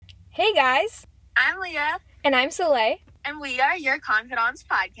Hey guys, I'm Leah, and I'm Soleil. and we are your Confidants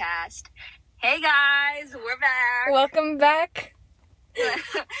podcast. Hey guys, we're back. Welcome back.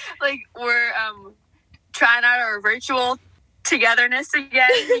 We're trying out our virtual togetherness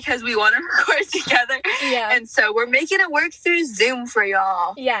again because we want to record together. Yeah. And so we're making it work through Zoom for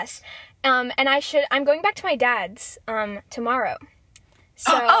y'all. Yes. And I'm going back to my dad's tomorrow.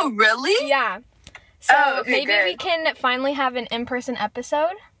 So Oh, really? Yeah. So okay, maybe good. we can finally have an in-person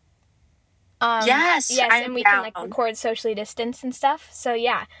episode. Yes, and we can record socially distanced and stuff. So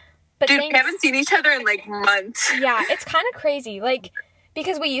yeah. But Dude, we haven't seen each other in months. Yeah, it's kind of crazy.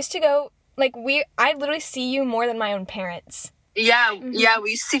 Because we used to go I literally see you more than my own parents. Yeah,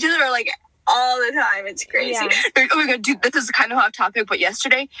 we see each other all the time. It's crazy. Yeah. Oh my god, dude, this is kind of off topic, but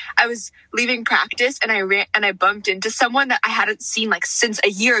yesterday I was leaving practice and I bumped into someone that I hadn't seen since a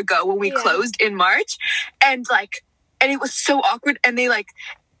year ago when we closed in March, and it was so awkward, and they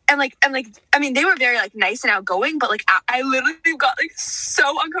I mean, they were very nice and outgoing, but I literally got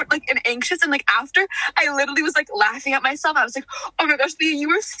so uncomfortable, and anxious, and after I literally was laughing at myself. I was like, oh my gosh, Leah, you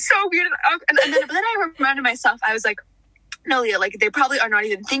were so weird and awkward. And then I reminded myself, I was like, no, Leah, they probably are not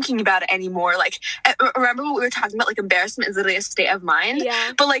even thinking about it anymore. Remember what we were talking about? Embarrassment is literally a state of mind.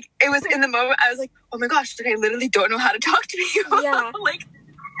 Yeah. But it was in the moment, I was like, oh my gosh, I literally don't know how to talk to you. Yeah.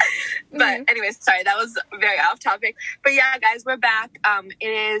 But anyways, sorry, that was very off topic. But yeah, guys, we're back. It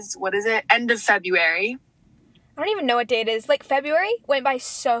is, end of February. I don't even know what day it is. February went by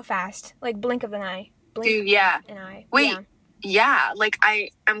so fast. Blink of an eye. Dude, yeah. An eye. Wait, yeah.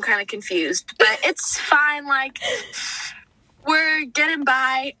 I'm kind of confused, but it's fine. We're getting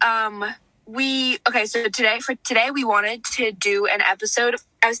by. So today we wanted to do an episode.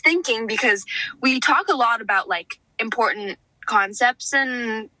 I was thinking, because we talk a lot about important concepts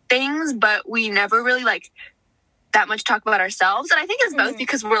and things, but we never really that much talk about ourselves. And I think it's both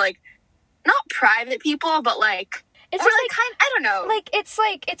because we're not private people, but it's we're just I don't know.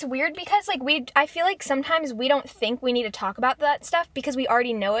 It's weird because I feel sometimes we don't think we need to talk about that stuff because we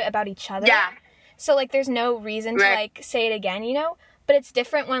already know it about each other. Yeah. So there's no reason to say it again, But it's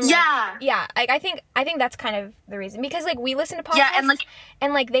different when I think that's kind of the reason, because we listen to podcasts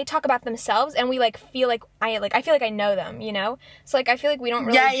and they talk about themselves, and we feel I feel I know them, So I feel we don't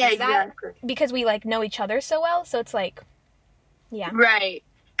really do that because we know each other so well. So it's right.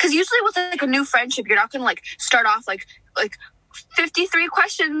 Because usually with a new friendship, you're not gonna start off 53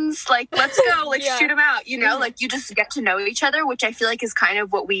 questions, let's go, shoot them out, Mm-hmm. You just get to know each other, which I feel is kind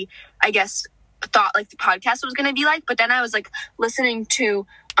of what we, I guess, thought the podcast was going to be but then I was listening to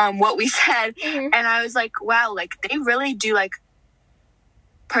what we said, mm-hmm. and I was wow, they really do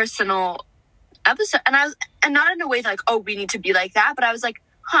personal episode, and not in a way oh, we need to be that, but I was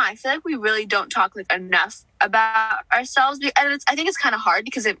I feel we really don't talk enough about ourselves, and I think it's kind of hard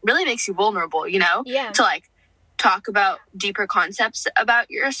because it really makes you vulnerable, to talk about deeper concepts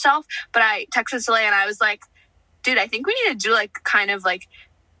about yourself. But I texted Soleil and I was dude, I think we need to do kind of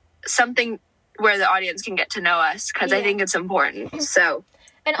something where the audience can get to know us, because I think it's important. So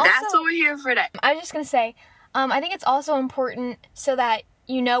and also, that's what we're here for today. I was just going to say, I think it's also important so that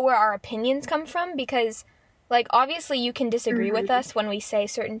you know where our opinions come from, because obviously you can disagree Mm-hmm. with us when we say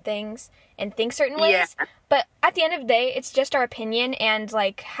certain things and think certain ways, Yeah. but at the end of the day, it's just our opinion, and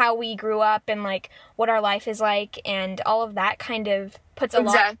how we grew up, and what our life is and all of that kind of puts a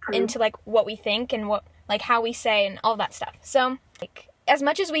lot into what we think and what how we say and all that stuff. So as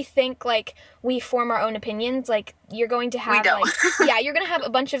much as we think we form our own opinions, you're going to have you're going to have a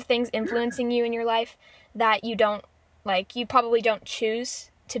bunch of things influencing you in your life that you don't you probably don't choose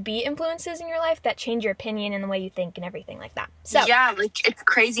to be influences in your life that change your opinion and the way you think and everything like that. So yeah, it's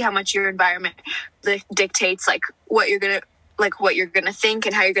crazy how much your environment dictates what you're gonna what you're gonna think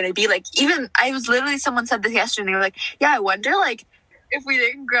and how you're gonna be. Even I was literally, someone said this yesterday, and they were yeah, I wonder if we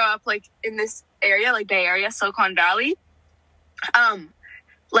didn't grow up in this area, Bay Area, Silicon Valley,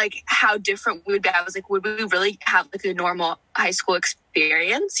 how different we would be. I was would we really have a normal high school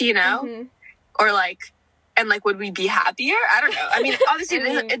experience, Mm-hmm. or and would we be happier? I don't know. I mean, obviously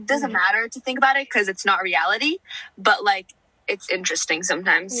it doesn't matter to think about it because it's not reality, but it's interesting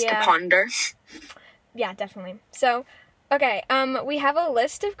sometimes to ponder. Yeah, definitely. So, okay, we have a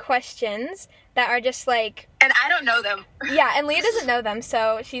list of questions that are just and I don't know them. Yeah, and Leah doesn't know them,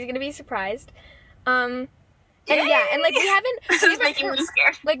 so she's gonna be surprised. And we haven't This is making me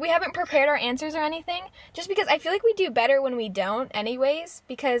scared. we haven't prepared our answers or anything, just because I feel we do better when we don't anyways,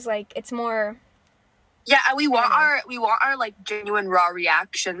 because it's more. Yeah, and we want our genuine raw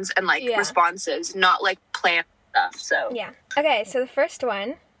reactions and responses, not planned stuff. So yeah. Okay, so the first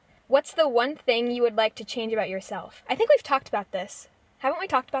one, what's the one thing you would like to change about yourself? I think we've talked about this. Haven't we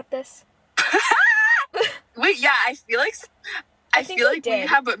talked about this? Wait, yeah, I feel like we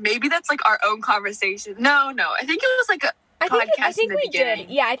have, but maybe that's like our own conversation. No, I think it was like a podcast in the beginning.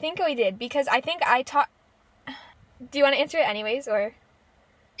 Did. Yeah, I think we did, because I think I taught. Do you want to answer it anyways, or?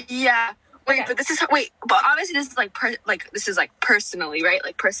 Yeah. Wait, okay. But obviously this is this is like personally, right?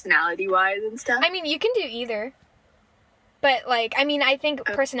 Like personality wise and stuff. I mean, you can do either. But like, I mean, I think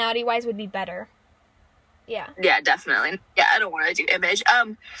personality wise would be better. Yeah. Yeah, definitely. Yeah, I don't want to do image.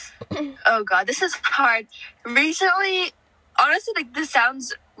 Oh god, this is hard. Recently, honestly, like this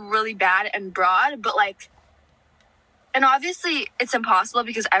sounds really bad and broad, but like, and obviously it's impossible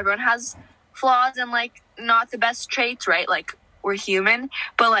because everyone has flaws and like not the best traits, right? Like we're human,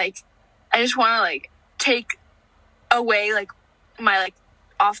 but like I just want to like take away like my like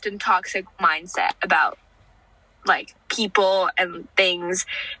often toxic mindset about like people and things,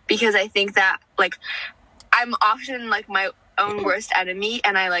 because I think that like I'm often like my own worst enemy,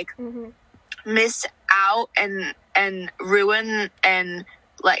 and I like miss out and ruin and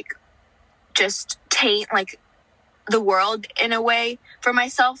like just taint like the world in a way for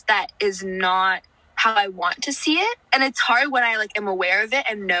myself that is not how I want to see it. And it's hard when I like am aware of it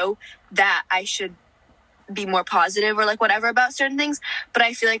and know that I should be more positive or like whatever about certain things, but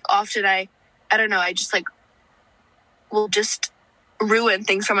I feel like often I don't know, I just like will just ruin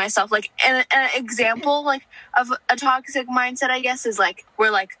things for myself. Like an example like of a toxic mindset, I guess, is like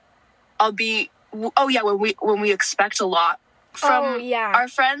where like I'll be when we expect a lot from our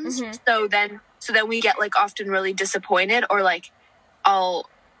friends, so then we get like often really disappointed, or like I'll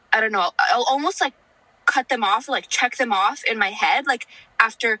almost like cut them off, like check them off in my head like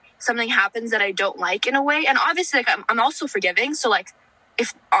after something happens that I don't like in a way. And obviously like I'm also forgiving, so like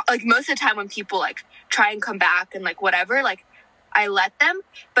if like most of the time when people like try and come back and like whatever, like I let them,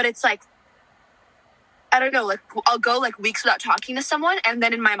 but it's like I don't know, like I'll go like weeks without talking to someone, and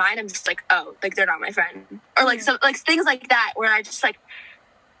then in my mind I'm just like, oh, like they're not my friend, or like so like things like that where I just like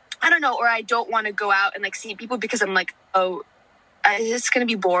I don't know, or I don't want to go out and like see people because I'm like, oh, it's gonna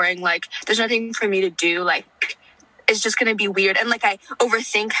be boring, like there's nothing for me to do, like it's just gonna be weird, and like I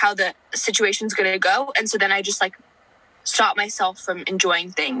overthink how the situation's gonna go, and so then I just like stop myself from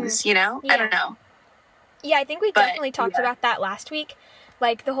enjoying things, you know? I don't know. Yeah, I think we definitely talked about that last week,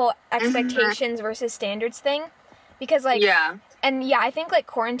 like the whole expectations versus standards thing, because like I think like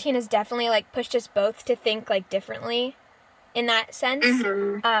quarantine has definitely like pushed us both to think like differently in that sense.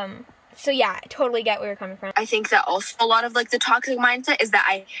 So yeah, I totally get where you're coming from. I think that also a lot of like the toxic mindset is that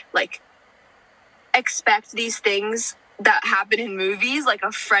I like expect these things that happen in movies, like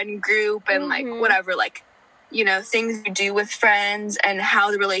a friend group and like whatever, like, you know, things you do with friends and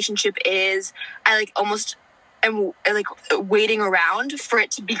how the relationship is. I like almost am like waiting around for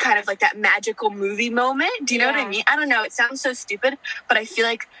it to be kind of like that magical movie moment. Do you know what I mean? I don't know. It sounds so stupid, but I feel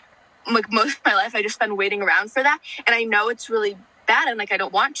like most of my life I just spend waiting around for that. And I know it's really bad, and like I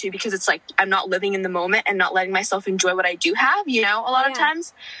don't want to, because it's like I'm not living in the moment and not letting myself enjoy what I do have, you know, a lot of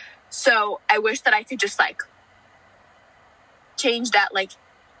times. So I wish that I could just like change that, like,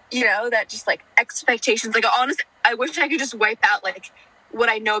 you know, that just like expectations, like honestly I wish I could just wipe out like what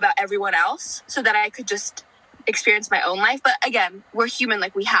I know about everyone else so that I could just experience my own life. But again, we're human,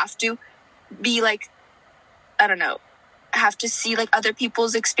 like we have to be like, I don't know, have to see like other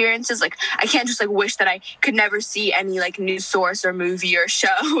people's experiences. Like I can't just like wish that I could never see any like news source or movie or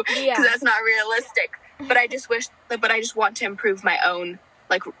show, because that's not realistic. But I just wish, like, but I just want to improve my own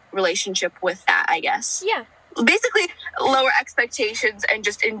like relationship with that, I guess. Yeah. Basically lower expectations and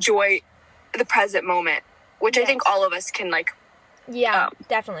just enjoy the present moment, which I think all of us can like. Yeah,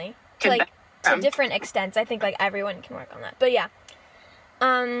 definitely. Like to different extents. I think like everyone can work on that. But yeah.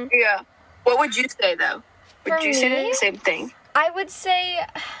 Yeah. What would you say though? Would you say the same thing? I would say,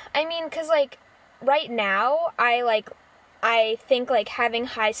 I mean, because like right now I think like having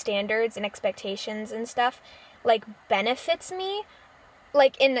high standards and expectations and stuff like benefits me,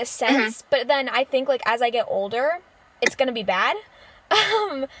 like in a sense, but then I think like as I get older it's gonna be bad.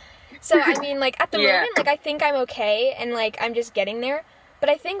 So I mean, like at the moment, like I think I'm okay and like I'm just getting there. But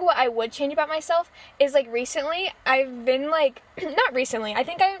I think what I would change about myself is like recently I've been like not recently, I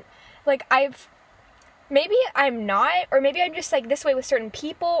think maybe I'm not, or maybe I'm just like this way with certain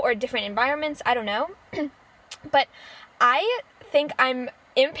people or different environments, I don't know. But I think I'm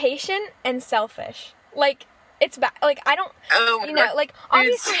impatient and selfish. Like it's bad. Like I don't, you know, like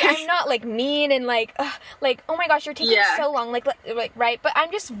obviously I'm not like mean and like oh my gosh, you're taking so long, like right. But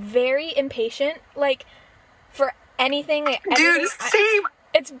I'm just very impatient, like for anything. Like, dude, same.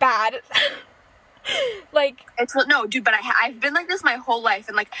 It's bad. Like it's but I've been like this my whole life,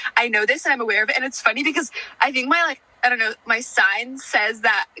 and like I know this and I'm aware of it, and it's funny because I think my like I don't know, my sign says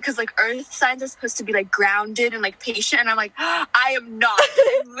that, because like earth signs are supposed to be like grounded and like patient, and I'm like, I am not.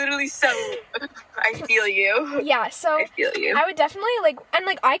 I'm literally so, I feel you. Yeah, so I feel you. I would definitely like, and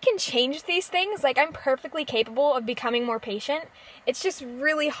like I can change these things. Like I'm perfectly capable of becoming more patient. It's just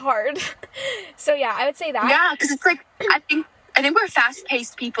really hard. So yeah, I would say that. Yeah, because it's like, I think we're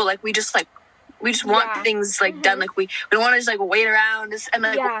fast-paced people. Like we just want things like done. Like we don't want to just like wait around, and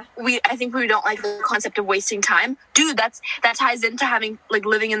like I think we don't like the concept of wasting time. Dude, that ties into having like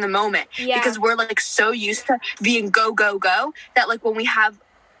living in the moment, because we're like so used to being go that like when we have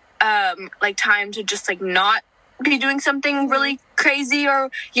like time to just like not be doing something really crazy or,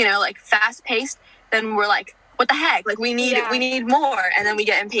 you know, like fast-paced, then we're like, what the heck? Like we need more, and then we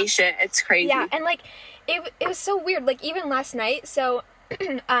get impatient. It's crazy. Yeah, and like it was so weird. Like even last night, so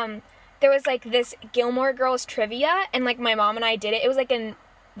there was like this Gilmore Girls trivia, and like my mom and I did it. It was like a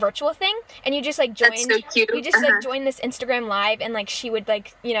virtual thing, and you just like joined. That's so cute. You just like joined this Instagram live, and like she would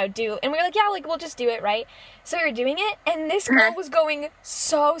like, you know, do, and we were like, yeah, like we'll just do it, right? So we were doing it, and this girl was going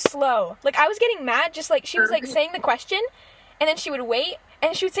so slow. Like I was getting mad. Just like she was like saying the question, and then she would wait,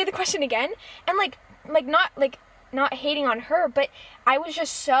 and she would say the question again, and like not hating on her, but I was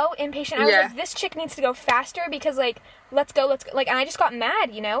just so impatient. I was like, this chick needs to go faster, because like let's go, like, and I just got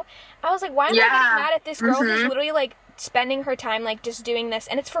mad, you know? I was like, why am I getting mad at this girl who's literally like spending her time like just doing this,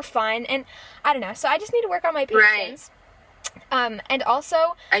 and it's for fun, and I don't know. So I just need to work on my patience. And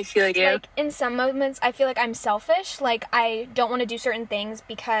also I feel you. Like in some moments I feel like I'm selfish. Like I don't want to do certain things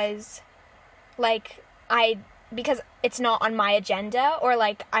because because it's not on my agenda, or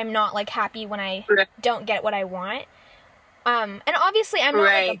like I'm not like happy when I don't get what I want. And obviously I'm not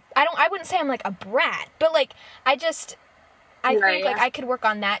like I wouldn't say I'm like a brat, but like I think like I could work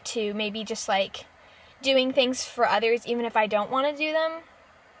on that too. Maybe just like doing things for others even if I don't want to do them,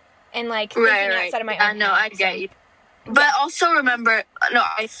 and like thinking outside of my own no, I get you. But also remember, no,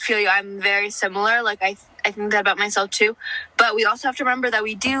 I feel you. I'm very similar. Like I think that about myself too. But we also have to remember that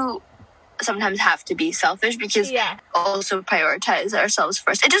we do sometimes have to be selfish, because also prioritize ourselves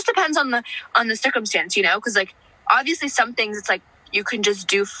first. It just depends on the circumstance, you know, because like obviously some things it's like you can just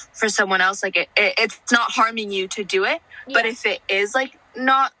do for someone else, like it's not harming you to do it, but if it is like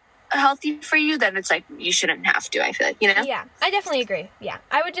not healthy for you, then it's like you shouldn't have to. I feel like, you know. Yeah, I definitely agree. Yeah,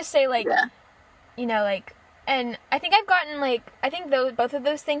 I would just say like you know, like, and I think I've gotten like, I think both of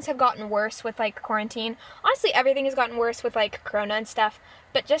those things have gotten worse with like quarantine. Honestly, everything has gotten worse with like Corona and stuff.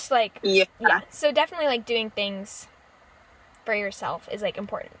 But just like, so definitely like doing things for yourself is like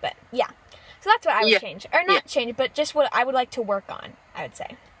important. But yeah, so that's what I would change, or not change, but just what I would like to work on, I would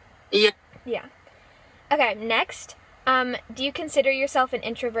say. Yeah. Okay, next, do you consider yourself an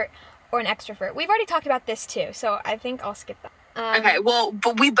introvert or an extrovert? We've already talked about this too, so I think I'll skip that. Okay, well,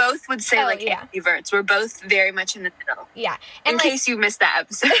 but we both would say ambiverts. We're both very much in the middle. Yeah. And in case you missed that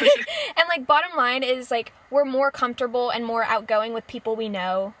episode. And like bottom line is like we're more comfortable and more outgoing with people we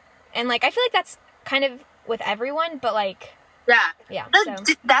know. And like I feel like that's kind of with everyone, but like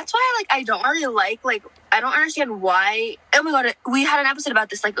that's why like I don't really like I don't understand why. Oh my god, we had an episode about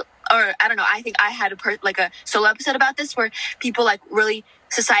this, like, or I don't know, I think I had a solo episode about this, where people like really,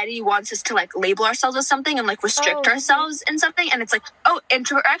 society wants us to like label ourselves as something and like restrict ourselves in something, and it's like, oh,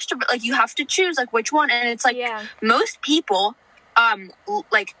 introvert or extrovert, like you have to choose like which one, and it's like most people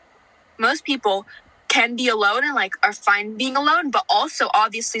can be alone and like are fine being alone, but also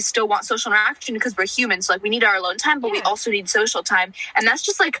obviously still want social interaction because we're humans. So like we need our alone time, but we also need social time, and that's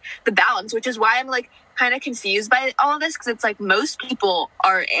just like the balance, which is why I'm like kind of confused by all of this, because it's like most people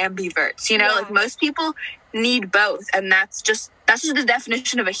are ambiverts, you know, like most people need both, and that's just the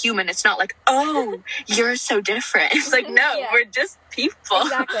definition of a human. It's not like, oh, you're so different. It's like, no, we're just people.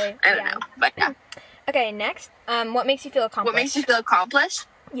 Exactly. I don't know, but Okay, next, what makes you feel accomplished? What makes you feel accomplished?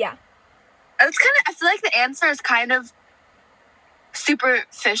 Yeah. It's kind of, I feel like the answer is kind of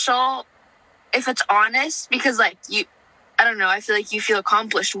superficial if it's honest, because like I don't know, I feel like you feel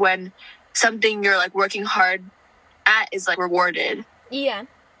accomplished when something you're like working hard at is like rewarded. Yeah.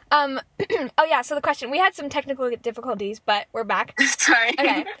 Oh yeah, so the question, we had some technical difficulties, but we're back. Sorry.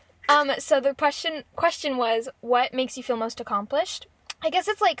 Okay. So the question was, what makes you feel most accomplished? I guess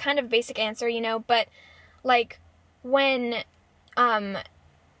it's like kind of basic answer, you know, but like when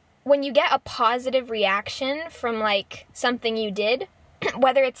you get a positive reaction from like something you did,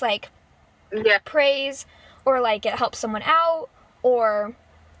 whether it's like praise, or like it helps someone out, or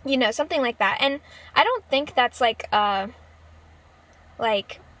you know, something like that. And I don't think that's like a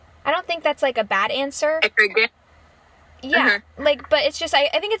bad answer. Yeah, like, but it's just, I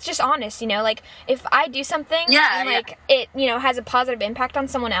think it's just honest, you know, like, if I do something and, like, it, you know, has a positive impact on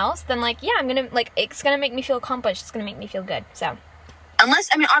someone else, then, like, yeah, I'm gonna, like, it's gonna make me feel accomplished, it's gonna make me feel good, so. Unless,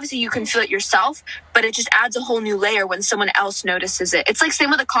 I mean, obviously you can feel it yourself, but it just adds a whole new layer when someone else notices it. It's like same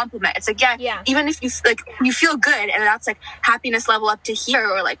with a compliment. It's like, yeah. Even if you, like, you feel good, and that's, like, happiness level up to here,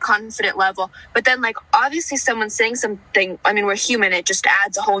 or, like, confident level, but then, like, obviously someone saying something, I mean, we're human, it just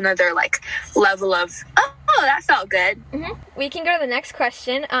adds a whole nother, like, level of, oh, that felt good. Mm-hmm. We can go to the next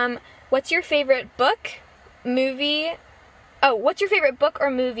question. What's your favorite book, movie, what's your favorite book or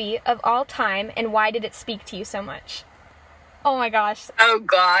movie of all time, and why did it speak to you so much? Oh my gosh. Oh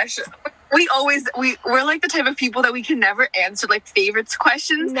gosh. We're like the type of people that we can never answer like favorites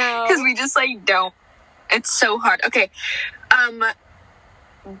questions. No. Because we just like don't. It's so hard. Okay.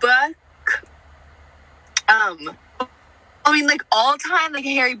 Book. I mean, like all time, like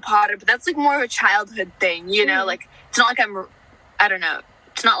Harry Potter, but that's like more of a childhood thing, you know? Like it's not like I don't know.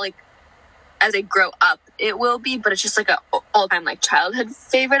 It's not like as I grow up it will be, but it's just like a all time like childhood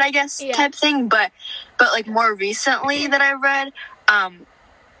favorite, I guess, type thing. But like more recently that I read,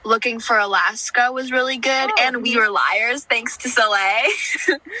 Looking for Alaska was really good, and We Were Liars, thanks to Soleil.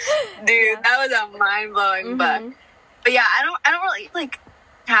 Dude, that was a mind blowing book. But yeah, I don't really like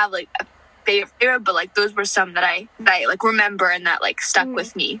have like a favorite, but like those were some that I like remember and that like stuck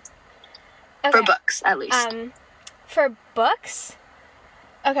with me. Okay. For books, at least. For books,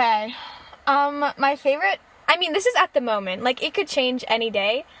 okay. My favorite, I mean, this is at the moment, like, it could change any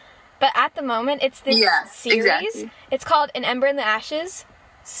day, but at the moment, it's this series. Exactly. It's called An Ember in the Ashes.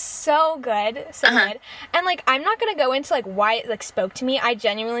 So good. So good. And, like, I'm not gonna go into, like, why it, like, spoke to me. I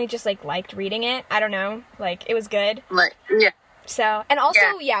genuinely just, like, liked reading it. I don't know. Like, it was good. Like, yeah. So, and also,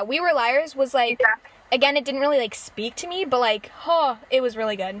 We Were Liars was, like, again, it didn't really, like, speak to me, but, like, it was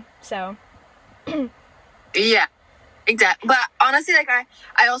really good. So. Yeah. Exactly. But honestly, like, I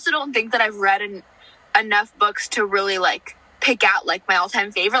also don't think that I've read enough books to really, like, pick out, like, my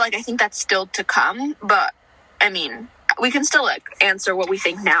all-time favorite. Like, I think that's still to come. But, I mean, we can still, like, answer what we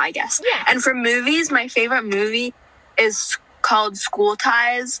think now, I guess. Yeah. And for movies, my favorite movie is called School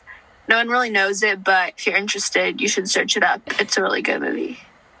Ties. No one really knows it, but if you're interested, you should search it up. It's a really good movie.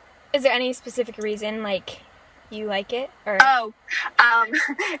 Is there any specific reason, like, you like it? Or? Oh,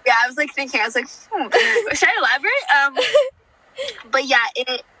 yeah, I was, like, thinking, I was like, should I elaborate? But yeah,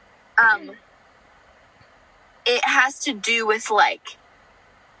 it has to do with, like,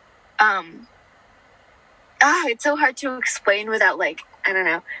 it's so hard to explain without, like, I don't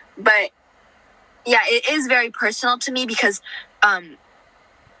know, but yeah, it is very personal to me because,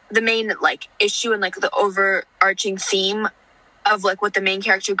 the main, like, issue and, like, the overarching theme of, like, what the main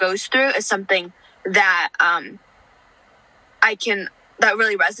character goes through is something that, that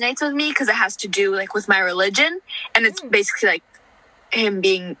really resonates with me because it has to do, like, with my religion, and it's basically, like, him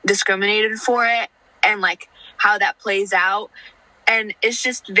being discriminated for it and, like, how that plays out. And it's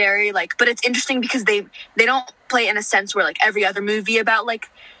just very, like, but it's interesting because they don't play in a sense where, like, every other movie about, like,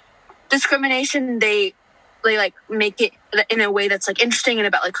 discrimination, they like, make it in a way that's, like, interesting and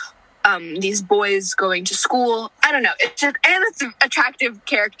about, like, these boys going to school. I don't know. It's just, and it's attractive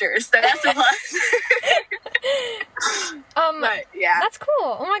characters, so that's a plus. But, yeah. That's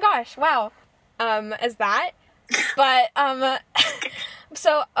cool. Oh my gosh. Wow. As that. But,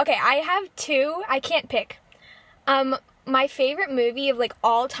 so, okay, I have two. I can't pick. My favorite movie of, like,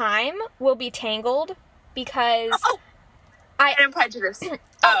 all time will be Tangled, because... Pride and Prejudice. And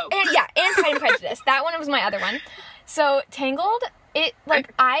Pride and Prejudice. That one was my other one. So, Tangled, it,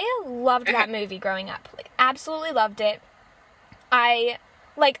 like, I loved that movie growing up. Like, absolutely loved it. I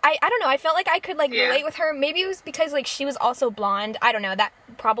don't know, I felt like I could, like, relate with her. Maybe it was because, like, she was also blonde. I don't know, that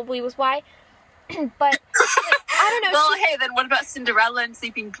probably was why. But, like, I don't know. Well, hey, then what about Cinderella and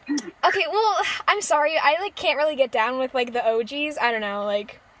Sleeping Beauty? Okay, well, I'm sorry, I, like, can't really get down with, like, the OGs. I don't know,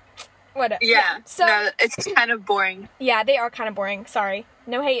 like, whatever. Yeah, so, no, it's kind of boring. Yeah, they are kind of boring, sorry.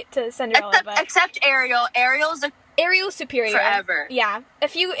 No hate to Cinderella, except Ariel. Ariel's superior. Forever. Yeah.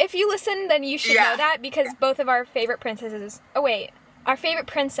 If you listen, then you should know that, because both of our favorite princesses... Oh, wait. Our favorite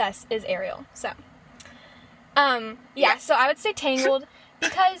princess is Ariel, so... so I would say Tangled,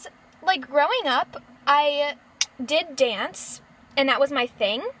 because... Like, growing up, I did dance, and that was my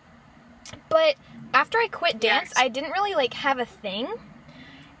thing. But after I quit dance, I didn't really, like, have a thing.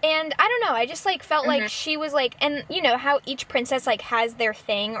 And I don't know, I just, like, felt like she was, like... And, you know, how each princess, like, has their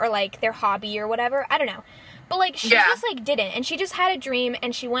thing or, like, their hobby or whatever. I don't know. But, like, she just, like, didn't. And she just had a dream,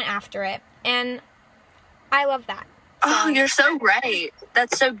 and she went after it. And I love that. So. Oh, you're so right.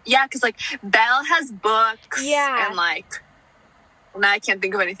 That's so... Yeah, because, like, Belle has books. Yeah. And, like... Now I can't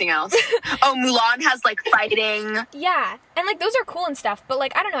think of anything else. Oh, Mulan has, like, fighting. Yeah. And, like, those are cool and stuff. But,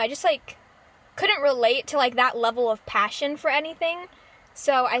 like, I don't know. I just, like, couldn't relate to, like, that level of passion for anything.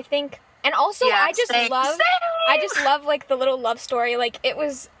 So I think... And also, Yeah, I just love, like, the little love story. Like, it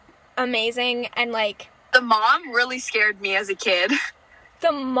was amazing. And, like... The mom really scared me as a kid.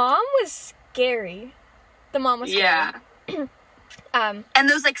 The mom was scary. Yeah. And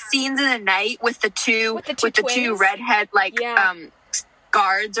those, like, scenes in the night with the two redhead, like,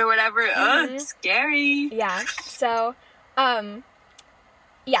 guards or whatever. Mm-hmm. Ugh, scary. Yeah. So, I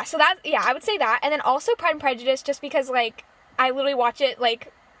would say that. And then also Pride and Prejudice, just because, like, I literally watch it,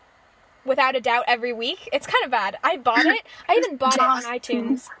 like, without a doubt every week. It's kind of bad. I bought it. I even bought it on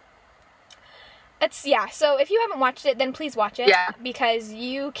iTunes. So if you haven't watched it, then please watch it. Yeah. Because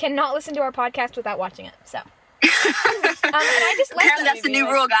you cannot listen to our podcast without watching it, so. And I just love apparently that's the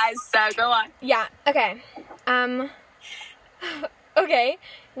new rule, guys, so go on. Yeah, okay. Okay.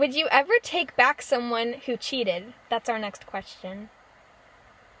 Would you ever take back someone who cheated? That's our next question.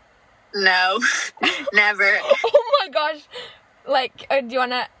 No. Never. Oh my gosh. Like, do you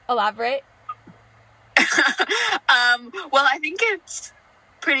want to elaborate? Well, I think it's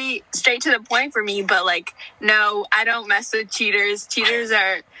pretty straight to the point for me, but, like, no, I don't mess with cheaters. Cheaters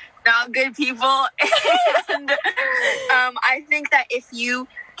are not good people. And I think that if you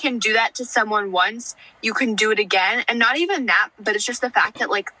can do that to someone once, you can do it again. And not even that, but it's just the fact that,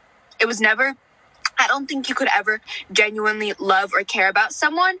 like, it was never... I don't think you could ever genuinely love or care about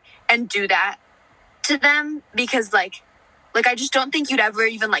someone and do that to them, because, like, I just don't think you'd ever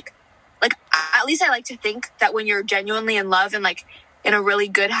even, like, at least I like to think that when you're genuinely in love and, like, in a really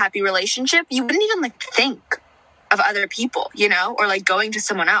good, happy relationship, you wouldn't even, like, think of other people, you know, or, like, going to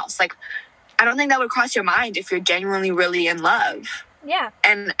someone else. Like, I don't think that would cross your mind if you're genuinely really in love. Yeah.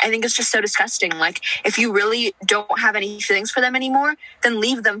 And I think it's just so disgusting. Like, if you really don't have any feelings for them anymore, then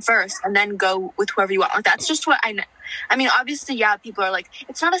leave them first and then go with whoever you want. Like, that's just what I mean, obviously, yeah, people are like,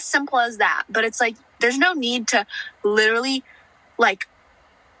 it's not as simple as that, but it's like, there's no need to literally, like,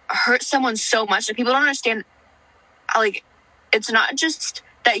 hurt someone so much that people don't understand. Like, it's not just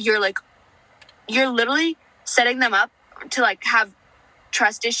that you're literally setting them up to, like, have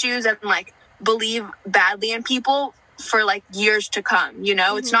trust issues and, like, believe badly in people for, like, years to come, you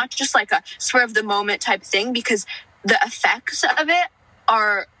know? Mm-hmm. It's not just, like, a spur of the moment type thing, because the effects of it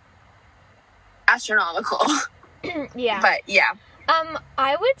are astronomical. Yeah. But, yeah.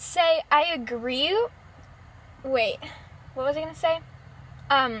 I would say I agree. Wait, what was I gonna say?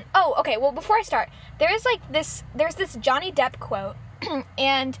 Okay, well, before I start, there's this Johnny Depp quote,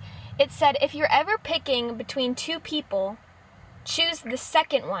 and it said, if you're ever picking between two people, choose the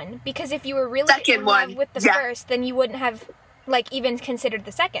second one, because if you were really in love with the first, then you wouldn't have, like, even considered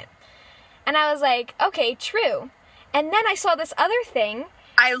the second. And I was like, okay, true. And then I saw this other thing.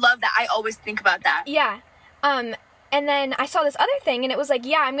 I love that. I always think about that. Yeah. And then I saw this other thing, and it was like,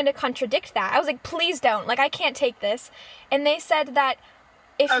 yeah, I'm going to contradict that. I was like, please don't. Like, I can't take this. And they said that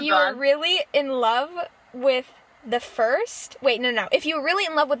if you were really in love with the first... Wait, no. If you were really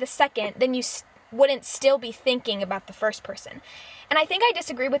in love with the second, then you wouldn't still be thinking about the first person. And I think I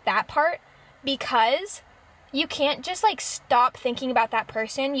disagree with that part, because you can't just, like, stop thinking about that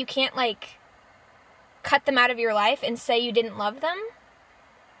person. You can't, like, cut them out of your life and say you didn't love them.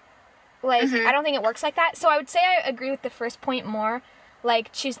 Like, mm-hmm. I don't think it works like that. So I would say I agree with the first point more.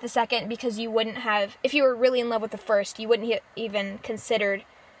 Like, choose the second, because you wouldn't have... If you were really in love with the first, you wouldn't even considered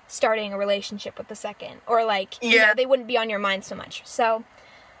starting a relationship with the second. Or, like, you know, they wouldn't be on your mind so much. So...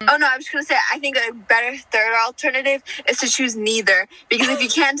 Oh, no, I was just going to say, I think a better third alternative is to choose neither. Because if you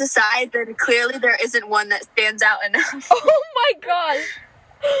can't decide, then clearly there isn't one that stands out enough. Oh, my gosh.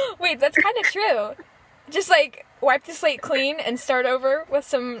 Wait, that's kind of true. Just, like, wipe the slate clean and start over with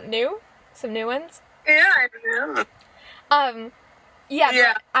some new ones. Yeah, I know.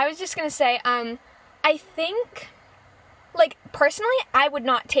 Yeah. I was just going to say, I think, like, personally, I would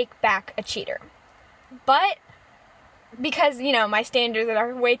not take back a cheater. But... because, you know, my standards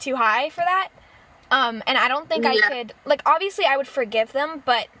are way too high for that. And I don't think I could... Like, obviously, I would forgive them,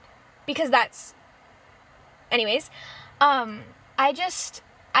 but... Because that's... Anyways. I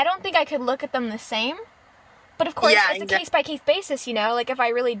don't think I could look at them the same. But, of course, it's a case-by-case basis, you know? Like, if I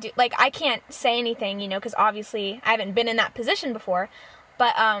really do... Like, I can't say anything, you know, because obviously I haven't been in that position before.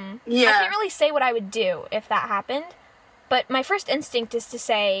 But, I can't really say what I would do if that happened. But my first instinct is to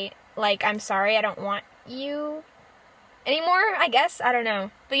say, like, I'm sorry, I don't want you... anymore, I guess. I don't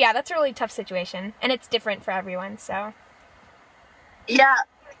know. But yeah, that's a really tough situation. And it's different for everyone, so. Yeah.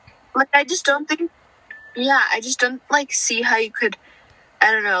 Like, I just don't, like, see how you could,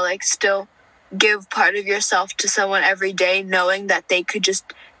 I don't know, like, still give part of yourself to someone every day, knowing that they could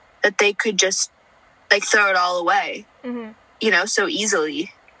just like throw it all away, you know, so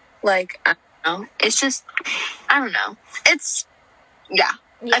easily. Like, I don't know. It's just, I don't know. It's, yeah.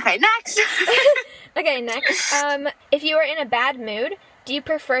 Okay, next. Okay, next. If you are in a bad mood, do you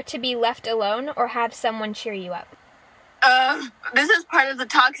prefer to be left alone or have someone cheer you up? This is part of the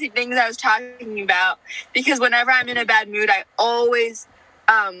toxic things I was talking about, because whenever I'm in a bad mood, I always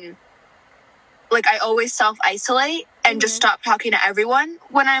self-isolate and just stop talking to everyone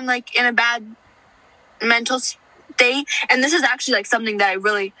when I'm, like, in a bad mental state. And this is actually, like, something that I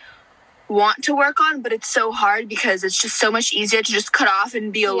really want to work on, but it's so hard because it's just so much easier to just cut off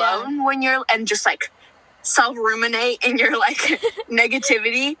and be alone when you're, and just, like, self-ruminate in your, like,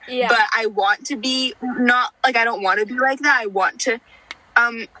 negativity. But I want to be not, like, I don't want to be like that. I want to,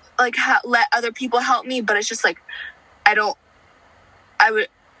 like, let other people help me, but it's just, like, I don't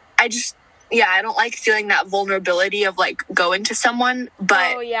like feeling that vulnerability of, like, going to someone,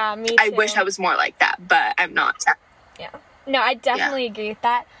 but me too. I wish I was more like that, but I'm not. Yeah. No, I definitely agree with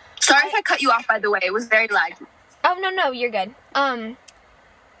that. Sorry if I cut you off, by the way. It was very laggy. Oh, no, you're good.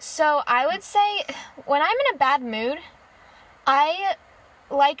 So I would say when I'm in a bad mood, I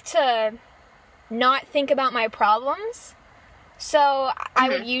like to not think about my problems. So I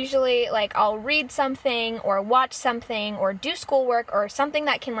would usually, like, I'll read something or watch something or do schoolwork or something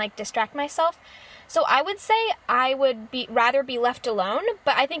that can, like, distract myself. So I would say I would rather be left alone,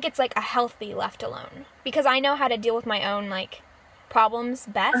 but I think it's, like, a healthy left alone, because I know how to deal with my own, like, problems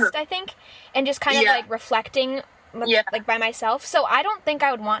best, I think, and just kind of, like, reflecting, like, by myself. So I don't think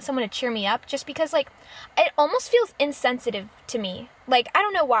I would want someone to cheer me up, just because, like, it almost feels insensitive to me. Like, I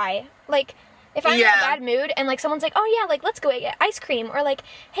don't know why. Like, if I'm in a bad mood and, like, someone's like, oh, yeah, like, let's go get ice cream, or, like,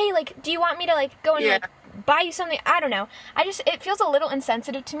 hey, like, do you want me to, like, go and, like, buy you something? I don't know. It feels a little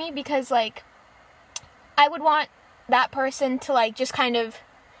insensitive to me, because, like, I would want that person to, like, just kind of,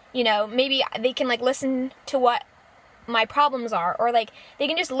 you know, maybe they can, like, listen to what my problems are, or, like, they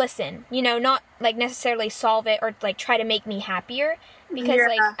can just listen, you know, not, like, necessarily solve it or, like, try to make me happier, because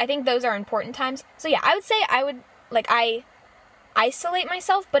like, I think those are important times. So yeah, I would say I isolate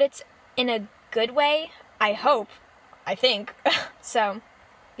myself, but it's in a good way, I think. So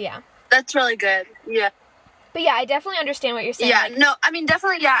yeah, that's really good. But yeah, I definitely understand what you're saying. Like, no, I mean,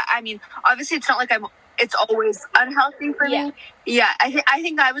 definitely, I mean, obviously it's not like it's always unhealthy for me. I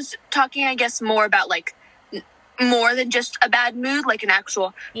think I was talking, I guess, more about, like, more than just a bad mood, like an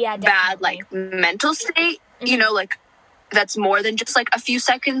actual bad, like, mental state, you know, like, that's more than just, like, a few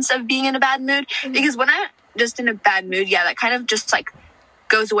seconds of being in a bad mood, because when I'm just in a bad mood, that kind of just, like,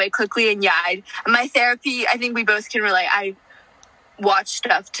 goes away quickly. And my therapy, I think we both can relate, I watch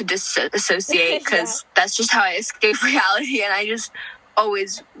stuff to disassociate, because that's just how I escape reality, and I just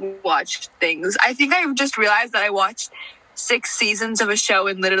always watch things. I think I just realized that I watched 6 seasons of a show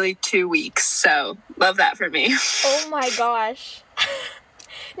in literally 2 weeks, so love that for me. Oh my gosh.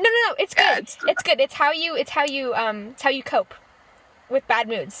 No, it's good. It's good. It's how you cope with bad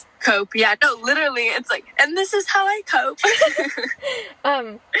moods. Literally, it's like, and this is how I cope.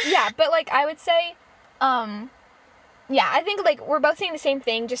 But, like, I would say, I think, like, we're both saying the same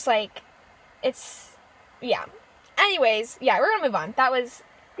thing, just, like, it's, Anyways, we're gonna move on. That was,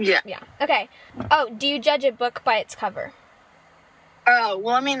 okay. Oh, do you judge a book by its cover? Oh,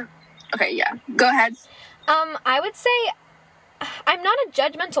 well, I mean, okay, go ahead. I would say I'm not a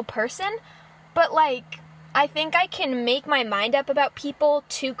judgmental person, but, like, I think I can make my mind up about people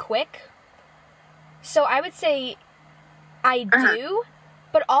too quick. So I would say I do,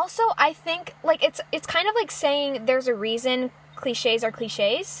 but also I think, like, it's kind of like saying there's a reason cliches are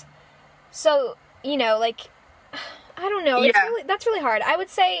cliches. So, you know, like, I don't know, that's really hard. I would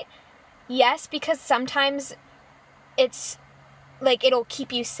say yes, because sometimes it's, like, it'll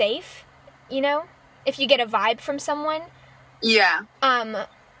keep you safe, you know, if you get a vibe from someone.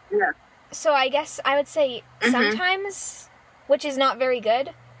 So I guess I would say sometimes, which is not very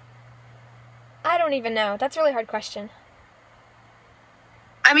good. I don't even know. That's a really hard question.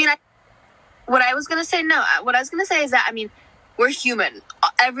 I mean, what I was going to say is that, I mean, we're human.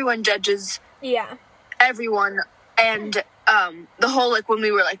 Everyone judges everyone. And the whole, like, when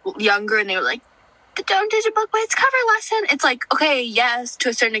we were, like, younger and they were like, don't judge a book by its cover lesson. It's like, okay, yes, to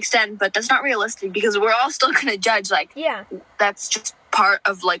a certain extent, but that's not realistic, because we're all still going to judge. Like, that's just part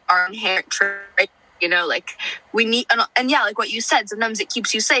of, like, our inherent trait, you know, like, we need, and like what you said, sometimes it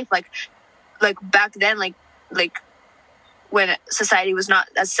keeps you safe. Like back then, like when society was not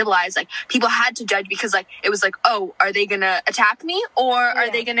as civilized, like, people had to judge, because, like, it was like, oh, are they going to attack me, or are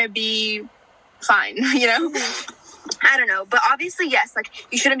they going to be fine, you know? I don't know. But obviously, yes, like,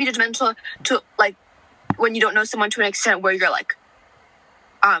 you shouldn't be judgmental to, like, when you don't know someone to an extent where you're, like,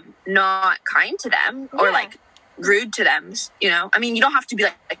 not kind to them or, like, rude to them, you know? I mean, you don't have to be,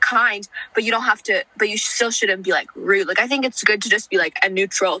 like kind, but you don't have to, but you still shouldn't be, like, rude. Like, I think it's good to just be, like, a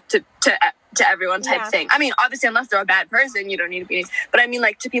neutral to everyone type thing. I mean, obviously, unless they're a bad person, you don't need to be, but I mean,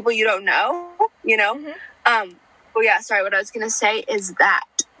 like, to people you don't know, you know? Well, yeah, sorry, what I was going to say is that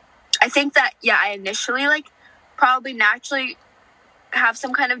I think that, yeah, I initially, like, probably naturally have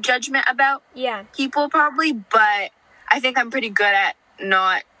some kind of judgment about people probably, but I think I'm pretty good at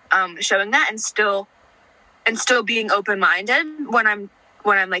not showing that and still being open-minded when I'm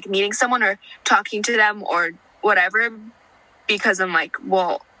like meeting someone or talking to them or whatever, because I'm like,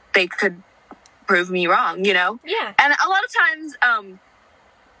 well, they could prove me wrong, you know? Yeah. And a lot of times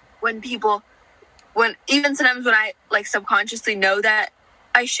even sometimes when I, like, subconsciously know that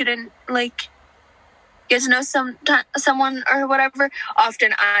I shouldn't, like, get to know someone or whatever,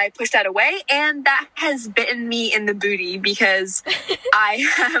 often I push that away, and that has bitten me in the booty because I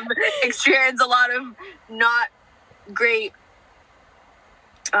have experienced a lot of not great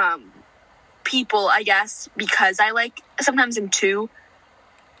people, I guess, because I, like, sometimes am too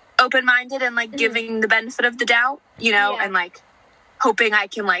open-minded and, like, giving the benefit of the doubt, you know, and, like, hoping I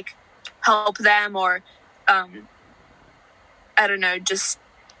can, like, help them or I don't know, just,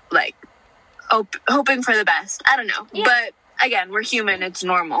 like, hoping for the best. I don't know. Yeah. But again, we're human. It's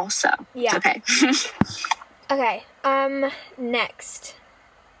normal. So it's okay. Okay. Next.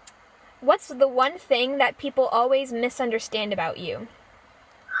 What's the one thing that people always misunderstand about you?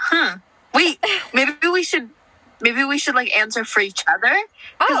 Wait, maybe we should like answer for each other.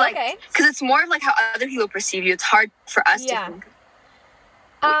 Oh, okay. Because it's more of like how other people perceive you. It's hard for us to think.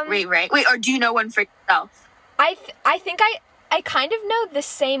 Wait, or do you know one for yourself? I think I kind of know the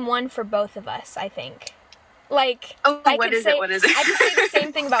same one for both of us, I think. Like, what is it? I can say the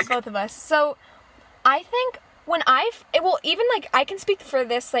same thing about both of us. So, I think when even, like, I can speak for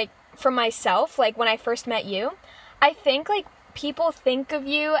this, like, for myself, like, when I first met you, I think, like, people think of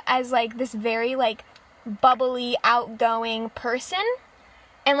you as, like, this very, like, bubbly, outgoing person,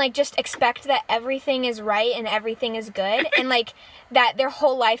 and, like, just expect that everything is right and everything is good, and, like, that their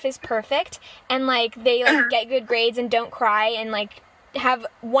whole life is perfect, and, like, they, like, get good grades and don't cry, and, like, have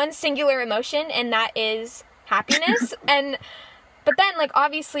one singular emotion, and that is happiness. But then, like,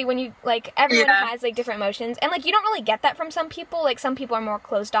 obviously when you, like, everyone has, like, different emotions, and, like, you don't really get that from some people. Like, some people are more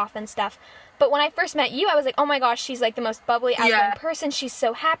closed off and stuff. But when I first met you, I was like, oh my gosh, she's, like, the most bubbly, outgoing person. She's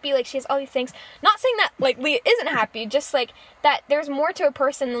so happy. Like, she has all these things. Not saying that, like, Leah isn't happy, just, like, that there's more to a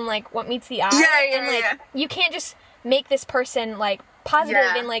person than, like, what meets the eye. You can't just make this person, like, positive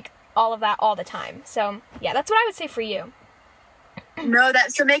and, like, all of that all the time. So, yeah, that's what I would say for you. No,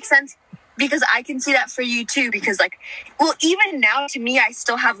 that so makes sense. Because I can see that for you, too. Because, like, well, even now, to me, I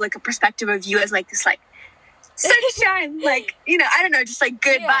still have, like, a perspective of you as, like, this, like, sunshine. Like, you know, I don't know, just, like,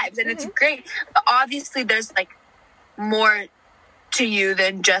 good vibes. And it's great. But obviously, there's, like, more to you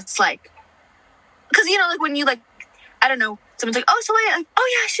than just, like... Because, you know, like, when you, like... I don't know. Someone's like, oh, so, like,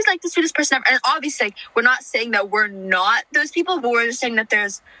 oh, yeah, she's, like, the sweetest person ever. And obviously, like, we're not saying that we're not those people. But we're just saying that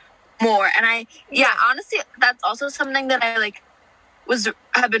there's more. And honestly, that's also something that I, like...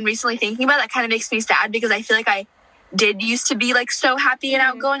 have been recently thinking about. That kind of makes me sad because I feel like I did used to be, like, so happy and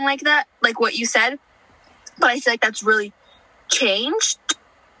outgoing like that, like what you said, but I feel like that's really changed,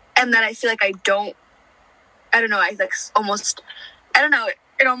 and that I feel like I don't know, I, like, almost, I don't know,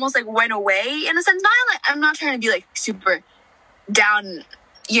 it almost, like, went away in a sense. Not, like, I'm not trying to be, like, super down,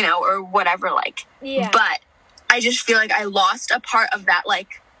 you know, or whatever, like, but I just feel like I lost a part of that,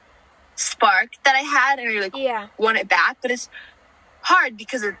 like, spark that I had, and I, like, want it back. But it's hard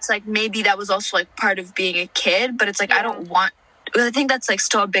because it's like maybe that was also, like, part of being a kid, but it's like I think that's, like,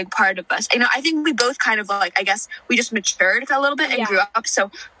 still a big part of us. You know, I think we both kind of, like, I guess we just matured a little bit and grew up, so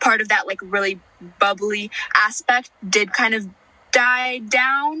part of that, like, really bubbly aspect did kind of die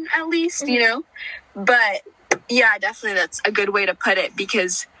down, at least, you know. But yeah, definitely that's a good way to put it,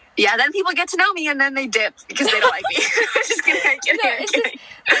 because then people get to know me and then they dip because they don't like me. Just kidding.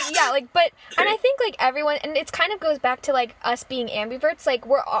 And I think, like, everyone, and it kind of goes back to, like, us being ambiverts. Like,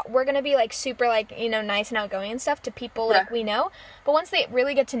 we're gonna be, like, super, like, you know, nice and outgoing and stuff to people, like, we know. But once they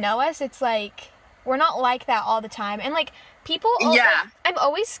really get to know us, it's like we're not like that all the time. And, like, people, like, I'm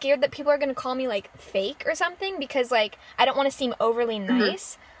always scared that people are gonna call me, like, fake or something because, like, I don't want to seem overly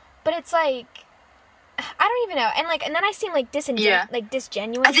nice. But it's like, I don't even know. And, like, and then I seem, like, disgenuine.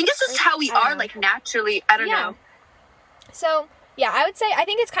 I think it's just how we are, like, naturally. I don't know. So, yeah, I would say, I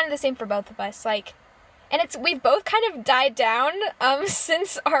think it's kind of the same for both of us. Like, And we've both kind of died down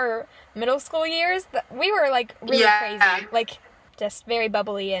since our middle school years. We were, like, really crazy. Like, just very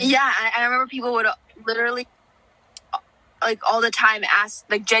bubbly. And yeah, I remember people would literally, like, all the time ask,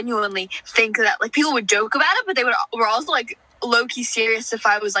 like, genuinely think that, like, people would joke about it, but they were also, like, low-key serious if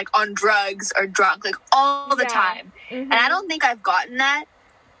I was, like, on drugs or drunk, like, all the time. And I don't think I've gotten that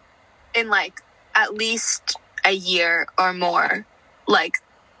in, like, at least a year or more. Like,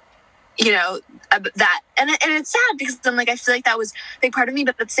 you know, that. And it's sad because I'm like, I feel like that was a big part of me,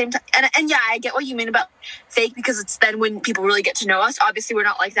 but at the same time, and yeah, I get what you mean about fake, because it's then when people really get to know us. Obviously, we're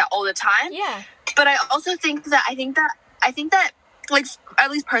not like that all the time. Yeah. But I also think that, I think that, like, at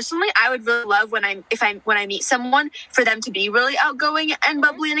least personally, I would really love when I meet someone, for them to be really outgoing and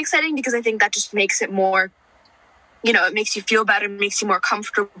bubbly and exciting, because I think that just makes it more, you know, it makes you feel better, makes you more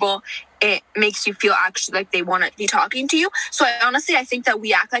comfortable. It makes you feel actually like they want to be talking to you. So I think that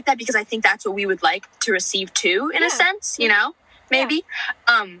we act like that because I think that's what we would like to receive too, in a sense, you know, maybe.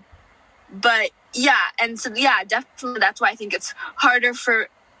 Yeah. But yeah, and so, yeah, definitely that's why I think it's harder for,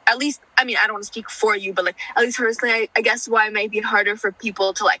 at least, I mean, I don't want to speak for you, but, like, at least personally, I guess why it might be harder for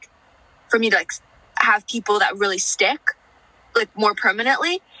people to, like, for me to, like, have people that really stick, like, more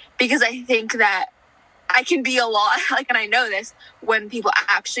permanently, because I think that I can be a lot, like, and I know this, when people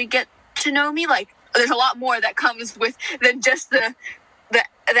actually get to know me, like, there's a lot more that comes with than just the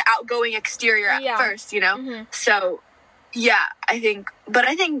outgoing exterior at first, you know? So, yeah, I think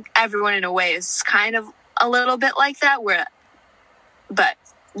everyone in a way is kind of a little bit like that, but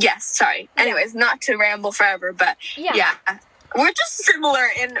yes, sorry. Anyways, not to ramble forever, but yeah. We're just similar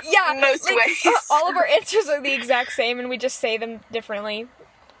in most ways. All of our answers are the exact same, and we just say them differently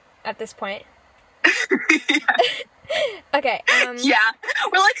at this point. Okay. Yeah.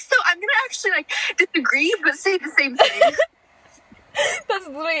 We're like, so I'm gonna actually, like, disagree, but say the same thing. That's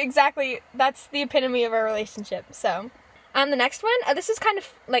literally that's the epitome of our relationship. So, the next one, this is kind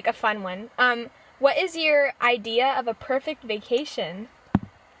of like a fun one. What is your idea of a perfect vacation?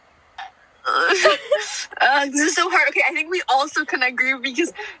 This is so hard. Okay, I think we also can agree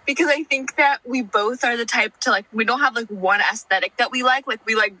because I think that we both are the type to, like, we don't have, like, one aesthetic that we like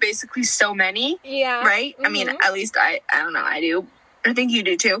basically so many. Yeah. Right? I mean, at least I don't know, I do. I think you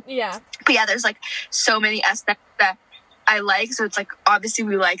do too. Yeah. But yeah, there's, like, so many aesthetics that I like. So it's, like, obviously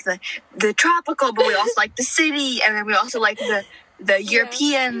we like the tropical, but we also like the city, and then we also like the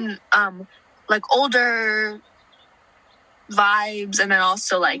European, like, older vibes, and then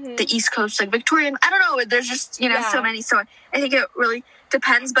also, like, the East Coast, like, Victorian. I don't know, there's just, you know, so many. So I think it really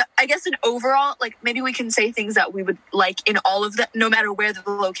depends, but I guess in overall, like, maybe we can say things that we would like in all of the, no matter where the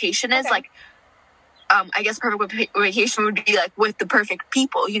location is. Like, I guess perfect vacation would be, like, with the perfect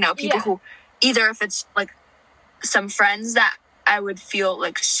people, you know, people who, either if it's, like, some friends that I would feel,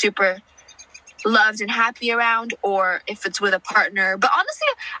 like, super loved and happy around, or if it's with a partner. But honestly,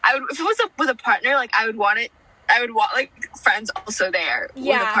 if it was with a partner, like, I would want, like, friends also there with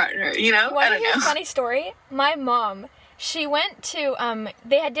a partner, you know? I don't know. A funny story? My mom, she went to,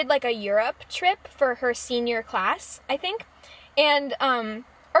 they did, like, a Europe trip for her senior class, I think. And,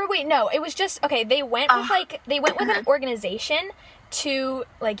 or wait, no, it was just, okay, they went with an organization to,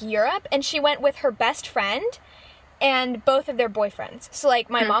 like, Europe, and she went with her best friend and both of their boyfriends. So, like,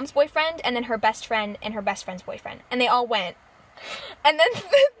 my mom's boyfriend, and then her best friend and her best friend's boyfriend. And they all went. And then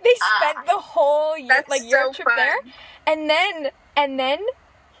they spent the whole Europe trip there. And then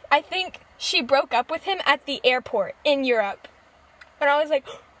I think she broke up with him at the airport in Europe. And I was like,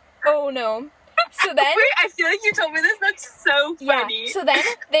 oh no. So then wait, I feel like you told me this. That's so funny. Yeah. So then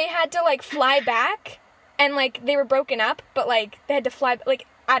they had to, like, fly back, and, like, they were broken up, but, like, they had to fly, like,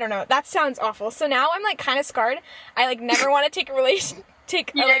 I don't know. That sounds awful. So now I'm, like, kind of scarred. I, like, never want to take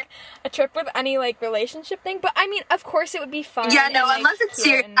a trip with any, like, relationship thing. But I mean, of course it would be fun. Yeah, no, unless it's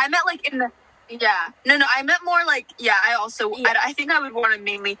serious. I meant, like, in the I meant more like, I also I think I would want to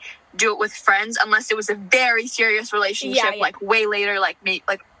mainly do it with friends, unless it was a very serious relationship, like, way later, like,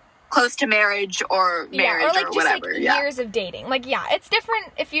 like, close to marriage or marriage or, like, or just, whatever. Like, years of dating. Like, it's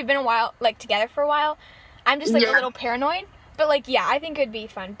different if you've been a while, like, together for a while. I'm just, like, a little paranoid. But, like, I think it'd be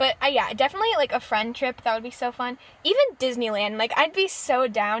fun. But, definitely, like, a friend trip, that would be so fun. Even Disneyland. Like, I'd be so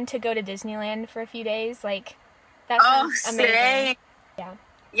down to go to Disneyland for a few days. Like, that sounds amazing. Same. Yeah.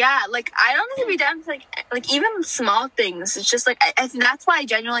 Yeah, like, I don't think it'd be down to, like, even small things. It's just, like, I think that's why I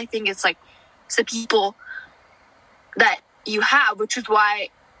genuinely think it's, like, it's the people that you have, which is why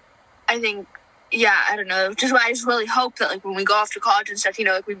I think, I don't know, which is why I just really hope that, like, when we go off to college and stuff, you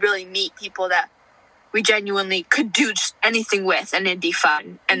know, like, we really meet people that we genuinely could do just anything with, and it'd be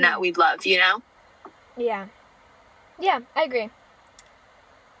fun, and that we'd love, you know? Yeah. Yeah, I agree.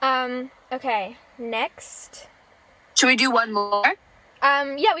 Okay, next. Should we do one more?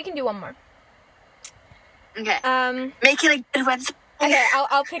 Yeah, we can do one more. Okay. Make it a good one. Okay,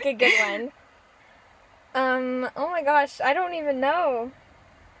 I'll pick a good one. Oh my gosh, I don't even know.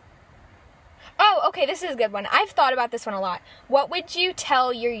 Oh, okay, this is a good one. I've thought about this one a lot. What would you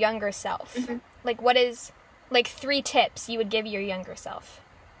tell your younger self? Mm-hmm. Like, what is, like, 3 tips you would give your younger self?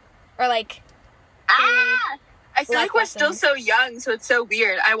 Or, like, I feel like we're still so young, so it's so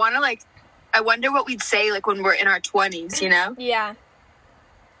weird. I wonder what we'd say, like, when we're in our 20s, you know? Yeah.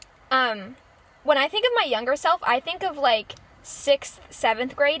 When I think of my younger self, I think of, like, 6th,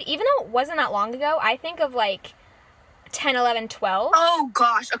 7th grade. Even though it wasn't that long ago, I think of, like, 10, 11, 12. Oh,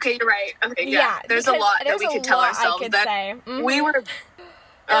 gosh. Okay, you're right. Okay, yeah. There's a lot that we could tell ourselves. Mm-hmm.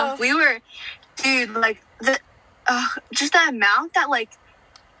 We were, dude, like, just the amount that, like,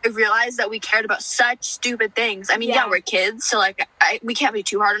 I realized that we cared about such stupid things. I mean, yeah we're kids, so, like, we can't be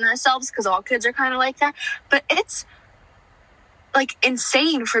too hard on ourselves because all kids are kind of like that. But it's, like,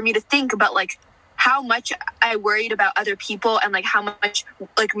 insane for me to think about, like, how much I worried about other people and, like, how much,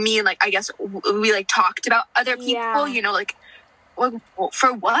 like, me and, like, I guess we, like, talked about other people, you know, like,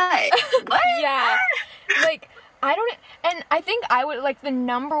 for what? What? Yeah. Like, I don't, and I think I would, like, the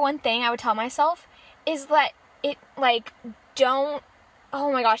number one thing I would tell myself is that it, like, don't,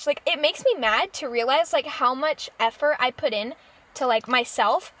 oh my gosh, like, it makes me mad to realize, like, how much effort I put in to, like,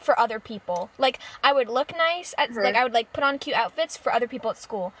 myself for other people. Like, I would look nice, like, I would, like, put on cute outfits for other people at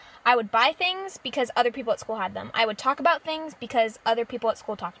school. I would buy things because other people at school had them. I would talk about things because other people at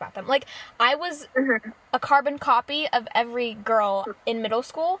school talked about them. Like, I was a carbon copy of every girl in middle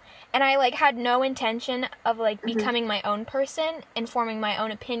school, and I, like, had no intention of, like, becoming my own person and forming my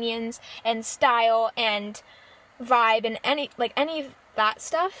own opinions and style and vibe and any of that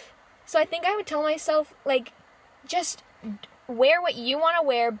stuff. So I think I would tell myself, like, just wear what you want to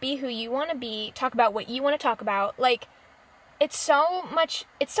wear, be who you want to be, talk about what you want to talk about. Like, it's so much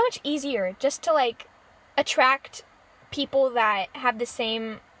easier just to, like, attract people that have the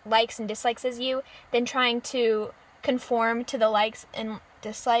same likes and dislikes as you than trying to conform to the likes and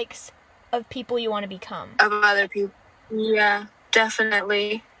dislikes of people you want to become. Of other people. Yeah,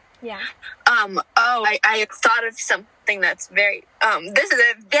 definitely. Yeah. I thought of something that's very, this is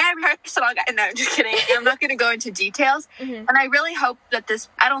a very personal guy. No, I'm just kidding. I'm not going to go into details. And I really hope that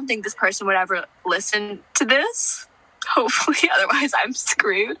I don't think this person would ever listen to this. Hopefully, otherwise I'm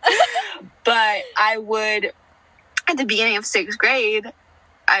screwed. But I would, at the beginning of 6th grade,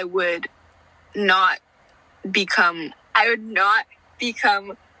 I would not become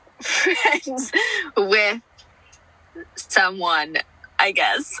friends with someone, I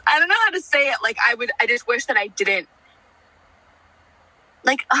guess. I don't know how to say it. Like, I just wish that I didn't.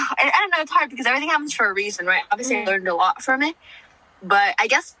 Like, I don't know, it's hard because everything happens for a reason, right? Obviously, I learned a lot from it. But I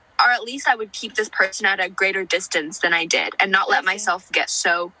guess, or at least I would keep this person at a greater distance than I did and not let myself get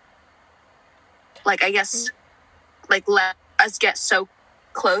so, like, I guess, like, let us get so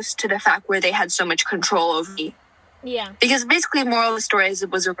close to the fact where they had so much control over me. Yeah. Because basically, moral of the story is it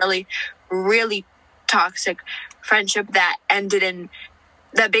was a really, really toxic friendship that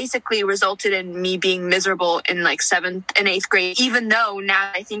basically resulted in me being miserable in, like, 7th and 8th grade, even though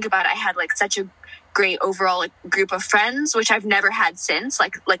now I think about it, I had, like, such a great overall, like, group of friends, which I've never had since,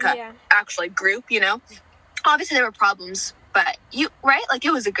 like a actual group, you know. Obviously there were problems, but like,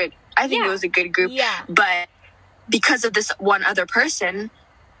 it was a good group. Yeah. But because of this one other person,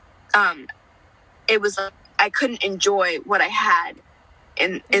 it was, I couldn't enjoy what I had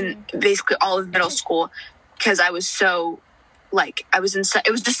in basically all of middle school because I was so, like, it was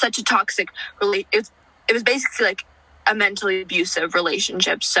just such a toxic it was basically like a mentally abusive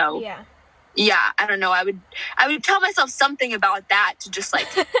relationship. So yeah, I don't know. I would tell myself something about that to just, like,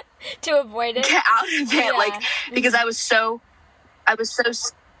 to avoid it, get out of it, like, because I was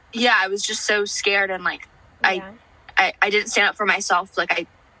just so scared and, like, I didn't stand up for myself. Like, I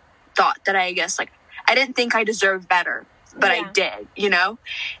thought that I guess, like, I didn't think I deserved better, but I did, you know?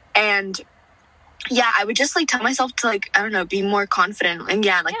 And yeah, I would just, like, tell myself to, like, I don't know, be more confident and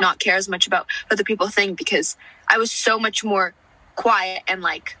not care as much about what other people think because I was so much more quiet and,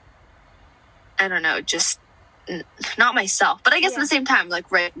 like, I don't know, just not myself. But I guess at the same time,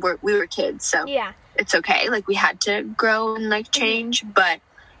 like, we were kids, so it's okay. Like, we had to grow and, like, change. But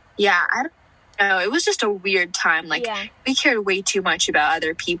yeah, I don't know. It was just a weird time. Like, we cared way too much about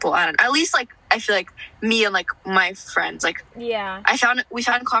other people. I don't know. At least, like, I feel like me and, like, my friends, like, we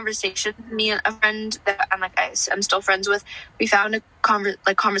found conversations, me and a friend that I'm still friends with. We found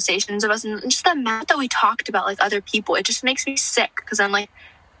conversations of us, and just the amount that we talked about, like, other people, it just makes me sick because I'm like,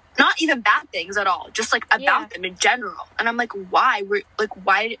 not even bad things at all, just like about them in general. And I'm like, why?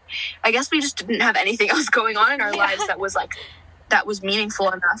 Why? I guess we just didn't have anything else going on in our lives that was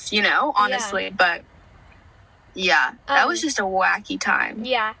meaningful enough, you know, honestly. But yeah, that was just a wacky time.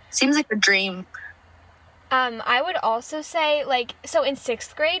 Yeah. Seems like a dream. I would also say, like, so in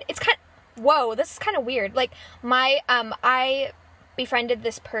 6th grade, it's whoa, this is kind of weird. Like, I befriended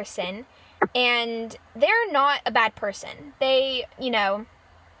this person, and they're not a bad person. They, you know,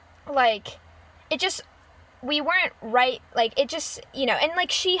 like, we weren't right, like, it just, you know, and,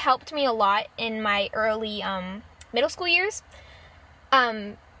 like, she helped me a lot in my early, middle school years.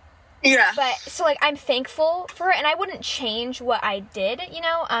 Yeah. But, so, like, I'm thankful for it, and I wouldn't change what I did, you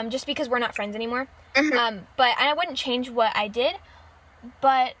know, just because we're not friends anymore. But I wouldn't change what I did,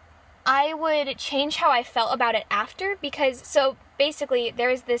 but I would change how I felt about it after, because, so, basically, there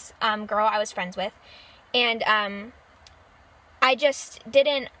was this, girl I was friends with, and, I just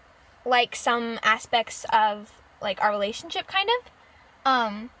didn't like some aspects of, like, our relationship, kind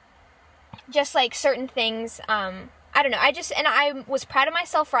of, just, like, certain things, I don't know, and I was proud of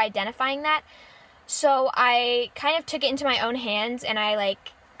myself for identifying that, so I kind of took it into my own hands, and I,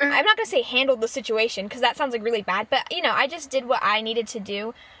 like, I'm not gonna say handled the situation, because that sounds, like, really bad, but, you know, I just did what I needed to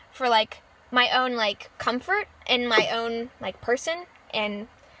do for, like, my own, like, comfort and my own, like, person, and,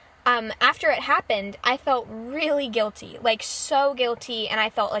 after it happened, I felt really guilty, like, so guilty, and I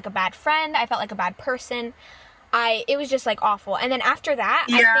felt like a bad friend, I felt like a bad person, it was just, like, awful, and then after that,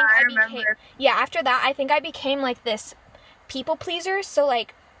 I think I became, like, this people pleaser, so,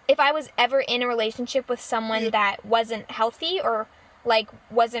 like, if I was ever in a relationship with someone that wasn't healthy, or, like,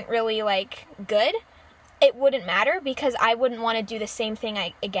 wasn't really, like, good, it wouldn't matter, because I wouldn't want to do the same thing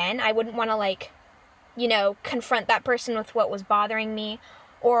again. I wouldn't want to, like, you know, confront that person with what was bothering me,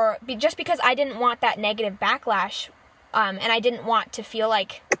 or just because I didn't want that negative backlash, and I didn't want to feel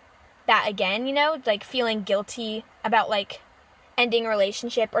like that again, you know, like, feeling guilty about, like, ending a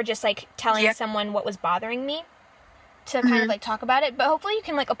relationship, or just, like, telling someone what was bothering me, to kind of, like, talk about it. But hopefully you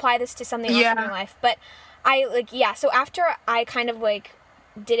can, like, apply this to something else in your life. But so after I kind of, like,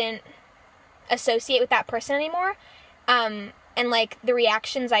 didn't associate with that person anymore, and, like, the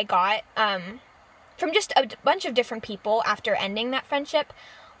reactions I got, from just a bunch of different people after ending that friendship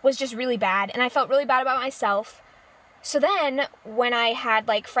was just really bad, and I felt really bad about myself. So then, when I had,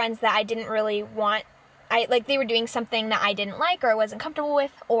 like, friends that I didn't really want, they were doing something that I didn't like, or I wasn't comfortable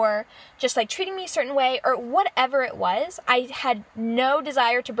with, or just, like, treating me a certain way, or whatever it was, I had no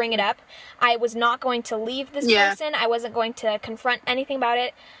desire to bring it up. I was not going to leave this person. I wasn't going to confront anything about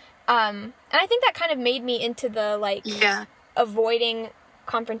it. And I think that kind of made me into the, like, avoiding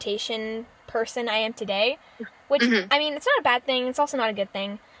confrontation person I am today, which, I mean, it's not a bad thing, it's also not a good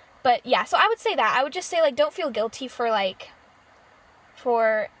thing, but yeah, so I would say that. I would just say, like, don't feel guilty for, like,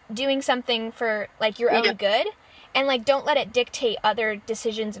 for doing something for, like, your own good, and, like, don't let it dictate other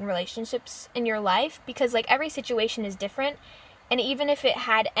decisions and relationships in your life, because, like, every situation is different, and even if it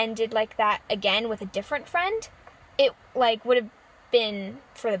had ended like that again with a different friend, it, like, would have been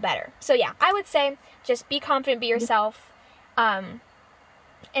for the better. So yeah, I would say just be confident, be yourself, and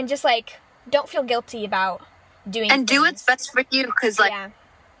just, like, don't feel guilty about doing and things. Do what's best for you, because, like,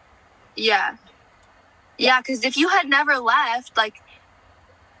 because if you had never left, like,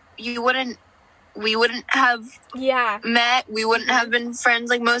 we wouldn't have met, we wouldn't have been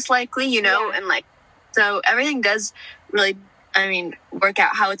friends, like, most likely, you know, and, like, so everything does really, I mean, work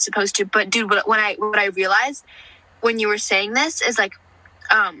out how it's supposed to. But dude, what I realized when you were saying this is, like,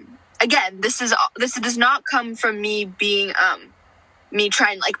 again, this does not come from me being me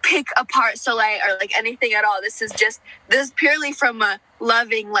trying to, like, pick apart Soleil or, like, anything at all. This is purely from a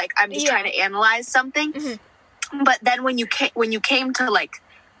loving, like, I'm just trying to analyze something. But then when you came to, like,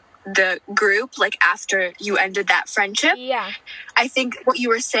 the group, like, after you ended that friendship, I think what you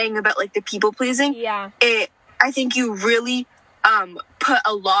were saying about, like, the people pleasing, I think you really put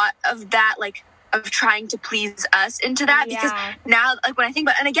a lot of that, like, of trying to please us into that, because now, like, when I think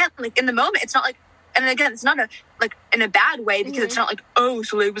about, and again, like, in the moment, it's not like, and again, it's not like in a bad way, because it's not like, oh,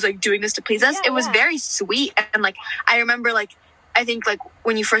 so it was, like, doing this to please us. It was very sweet, and, like, I remember, like, I think, like,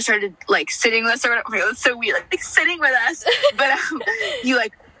 when you first started, like, sitting with us, or whatever, that's so weird, like, sitting with us, but you,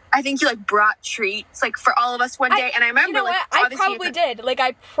 like, I think you, like, brought treats, like, for all of us one day, and I remember, you know, like, I probably did. Like,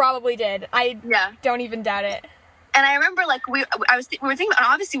 I probably did. I don't even doubt it. And I remember, like, we were thinking, and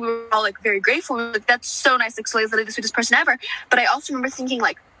obviously we were all, like, very grateful. We were like, that's so nice, like, Soleil's literally the sweetest person ever. But I also remember thinking,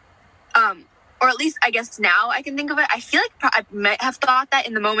 like, or at least I guess now I can think of it. I feel like I might have thought that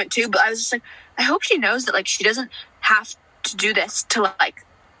in the moment too, but I was just like, I hope she knows that, like, she doesn't have to do this to, like,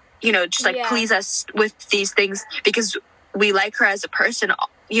 you know, just, like, please us with these things, because we like her as a person,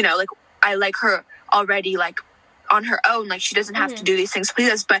 you know, like, I like her already, like, on her own. Like, she doesn't have to do these things to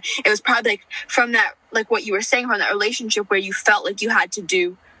please us. But it was probably, like, from that, like, what you were saying, from that relationship where you felt like you had to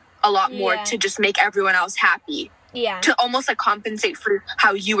do a lot more to just make everyone else happy. Yeah. To almost, like, compensate for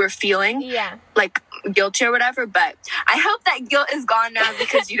how you were feeling. Yeah. Like, guilty or whatever. But I hope that guilt is gone now,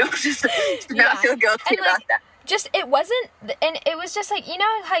 because you don't just not feel guilty about that. Just, it wasn't, and it was just, like, you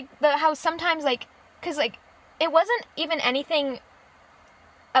know, like, how sometimes, like, because, like, it wasn't even anything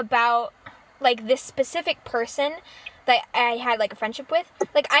about, like, this specific person that I had, like, a friendship with.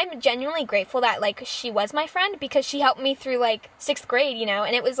 Like, I'm genuinely grateful that, like, she was my friend, because she helped me through, like, 6th grade, you know,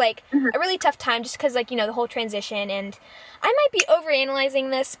 and it was, like, a really tough time just because, like, you know, the whole transition, and I might be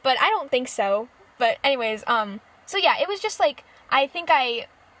overanalyzing this, but I don't think so. But anyways, so yeah, it was just, like, I think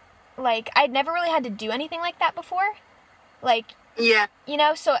I'd never really had to do anything like that before. Like, yeah, you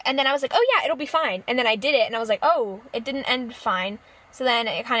know, so, and then I was like, oh yeah, it'll be fine. And then I did it, and I was like, oh, it didn't end fine. So then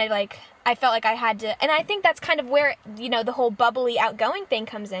it kind of, like, I felt like I had to, and I think that's kind of where, you know, the whole bubbly, outgoing thing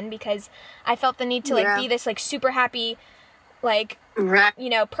comes in, because I felt the need to, like, be this, like, super happy, like, you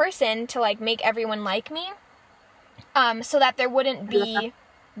know, person to, like, make everyone like me, so that there wouldn't be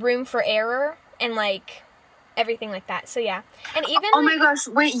room for error and, like, everything like that. So yeah. And even, oh my gosh,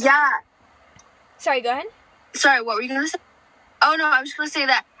 wait, yeah. Sorry, go ahead. Sorry, what were you going to say? Oh, no, I was going to say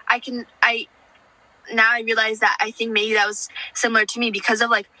that now I realize that I think maybe that was similar to me, because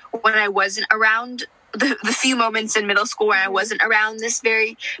of, like, when I wasn't around, the few moments in middle school where I wasn't around this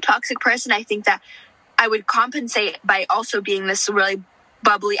very toxic person, I think that I would compensate by also being this really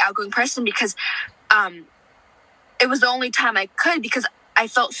bubbly, outgoing person, because it was the only time I could, because I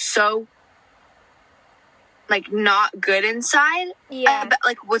felt so, like, not good inside. Yeah. But,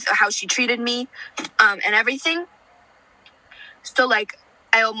 like, with how she treated me and everything. So, like,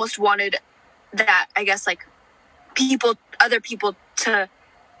 I almost wanted that, I guess, like, other people to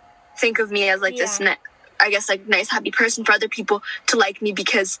think of me as, like, this, I guess, like, nice, happy person, for other people to like me,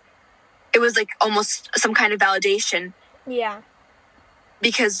 because it was, like, almost some kind of validation. Yeah.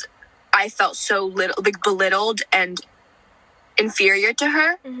 Because I felt so little, like, belittled and inferior to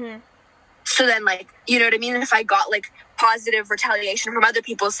her. Mm-hmm. So then, like, you know what I mean? If I got, like, positive retaliation from other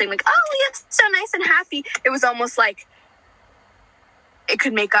people saying, like, oh, Leah's so nice and happy, it was almost like it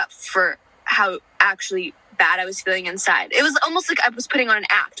could make up for how actually bad I was feeling inside. It was almost like I was putting on an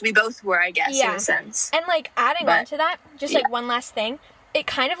act. We both were, I guess, in a sense. And, like, adding on to that, just, like, one last thing, it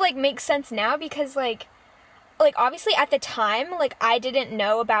kind of, like, makes sense now, because, like, obviously at the time, like, I didn't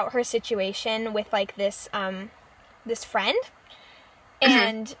know about her situation with, like, this friend.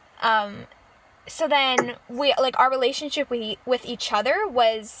 And, so then we, like, our relationship with each other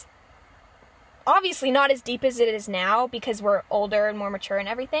was obviously not as deep as it is now, because we're older and more mature and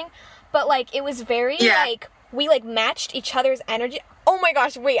everything, but, like, it was very, like, we, like, matched each other's energy. Oh my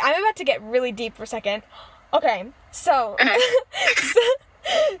gosh, wait, I'm about to get really deep for a second. Okay, so,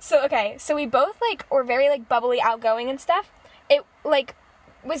 so we both, like, were very, like, bubbly, outgoing and stuff. It, like,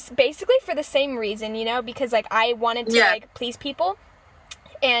 was basically for the same reason, you know, because, like, I wanted to, like, please people,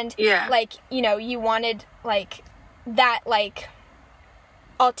 and, like, you know, you wanted, like, that, like,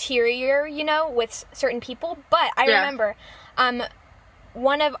 ulterior, you know, with certain people. But I remember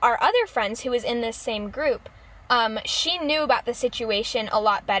one of our other friends who was in this same group, she knew about the situation a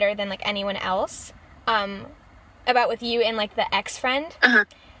lot better than, like, anyone else, about with you and, like, the ex-friend.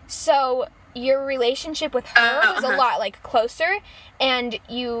 So your relationship with her was a lot, like, closer, and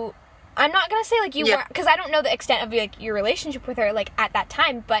you, I'm not gonna say, like, you weren't, because I don't know the extent of, like, your relationship with her, like, at that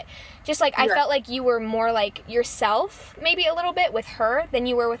time, but just, like, I felt like you were more, like, yourself, maybe a little bit with her than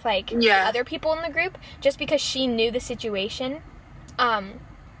you were with, like, the other people in the group, just because she knew the situation.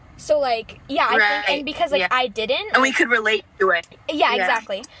 So, like, I think, and because, like, I didn't. And we could relate to it. Yeah,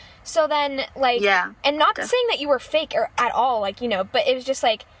 exactly. So then, like, and not saying that you were fake or at all, like, you know, but it was just,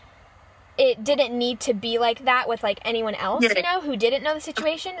 like, it didn't need to be like that with, like, anyone else, you know, who didn't know the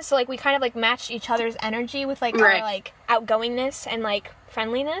situation. So, like, we kind of, like, matched each other's energy with, like, our, like, outgoingness and, like,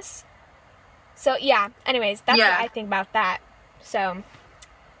 friendliness. So, yeah, anyways, that's what I think about that. So.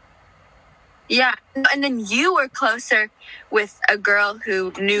 Yeah, and then you were closer with a girl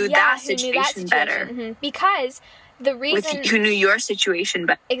who knew that situation better. Mm-hmm. Because the reason... who knew your situation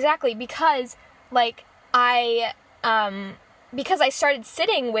better. Exactly, because, like, because I started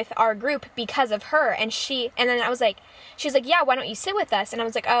sitting with our group because of her, and then I was like, she was like, yeah, why don't you sit with us? And I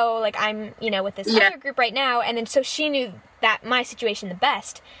was like, oh, like, I'm, you know, with this other group right now, and then, so she knew that my situation the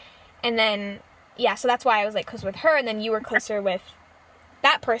best, and then, so that's why I was, like, close with her, and then you were closer with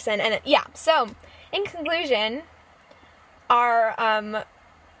that person, and, so, in conclusion, our,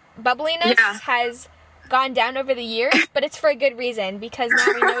 bubbliness has gone down over the years, but it's for a good reason, because now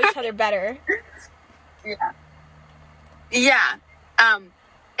we know each other better. Yeah. Yeah.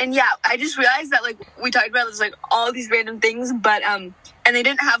 And yeah, I just realized that, like, we talked about this, like, all these random things, but, and they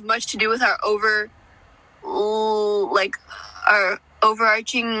didn't have much to do with our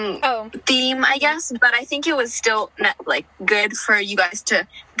overarching theme, I guess, but I think it was still, like, good for you guys to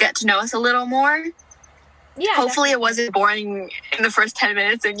get to know us a little more. Yeah. Hopefully definitely. It wasn't boring in the first 10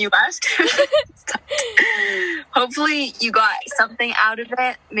 minutes and you left. Hopefully you got something out of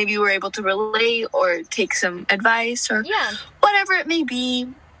it. Maybe you were able to relate or take some advice or whatever it may be.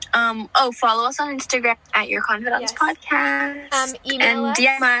 Follow us on Instagram at Your Confidants Podcast. Email us.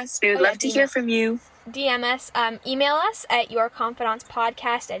 DM us. We would love to hear from you. DM us. Email us at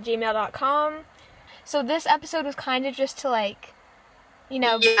yourconfidancepodcast@gmail.com. So this episode was kind of just to, like, you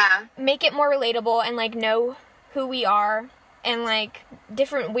know, make it more relatable and, like, know who we are and, like,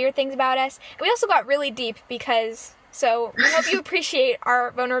 different weird things about us. And we also got really deep because, so we hope you appreciate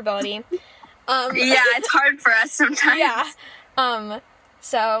our vulnerability. It's hard for us sometimes. And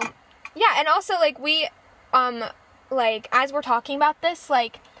also, like, we, like, as we're talking about this,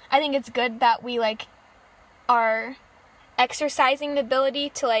 like, I think it's good that we, like, are exercising the ability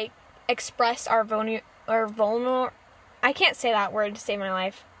to, like, express our I can't say that word to save my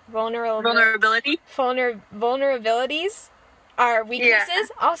life. Vulnerability? Vulnerabilities. Our weaknesses.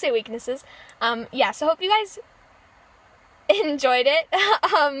 Yeah. I'll say weaknesses. So hope you guys enjoyed it.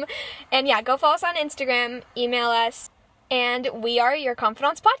 And yeah, go follow us on Instagram, email us, and we are Your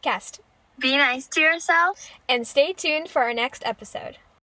Confidants Podcast. Be nice to yourself. And stay tuned for our next episode.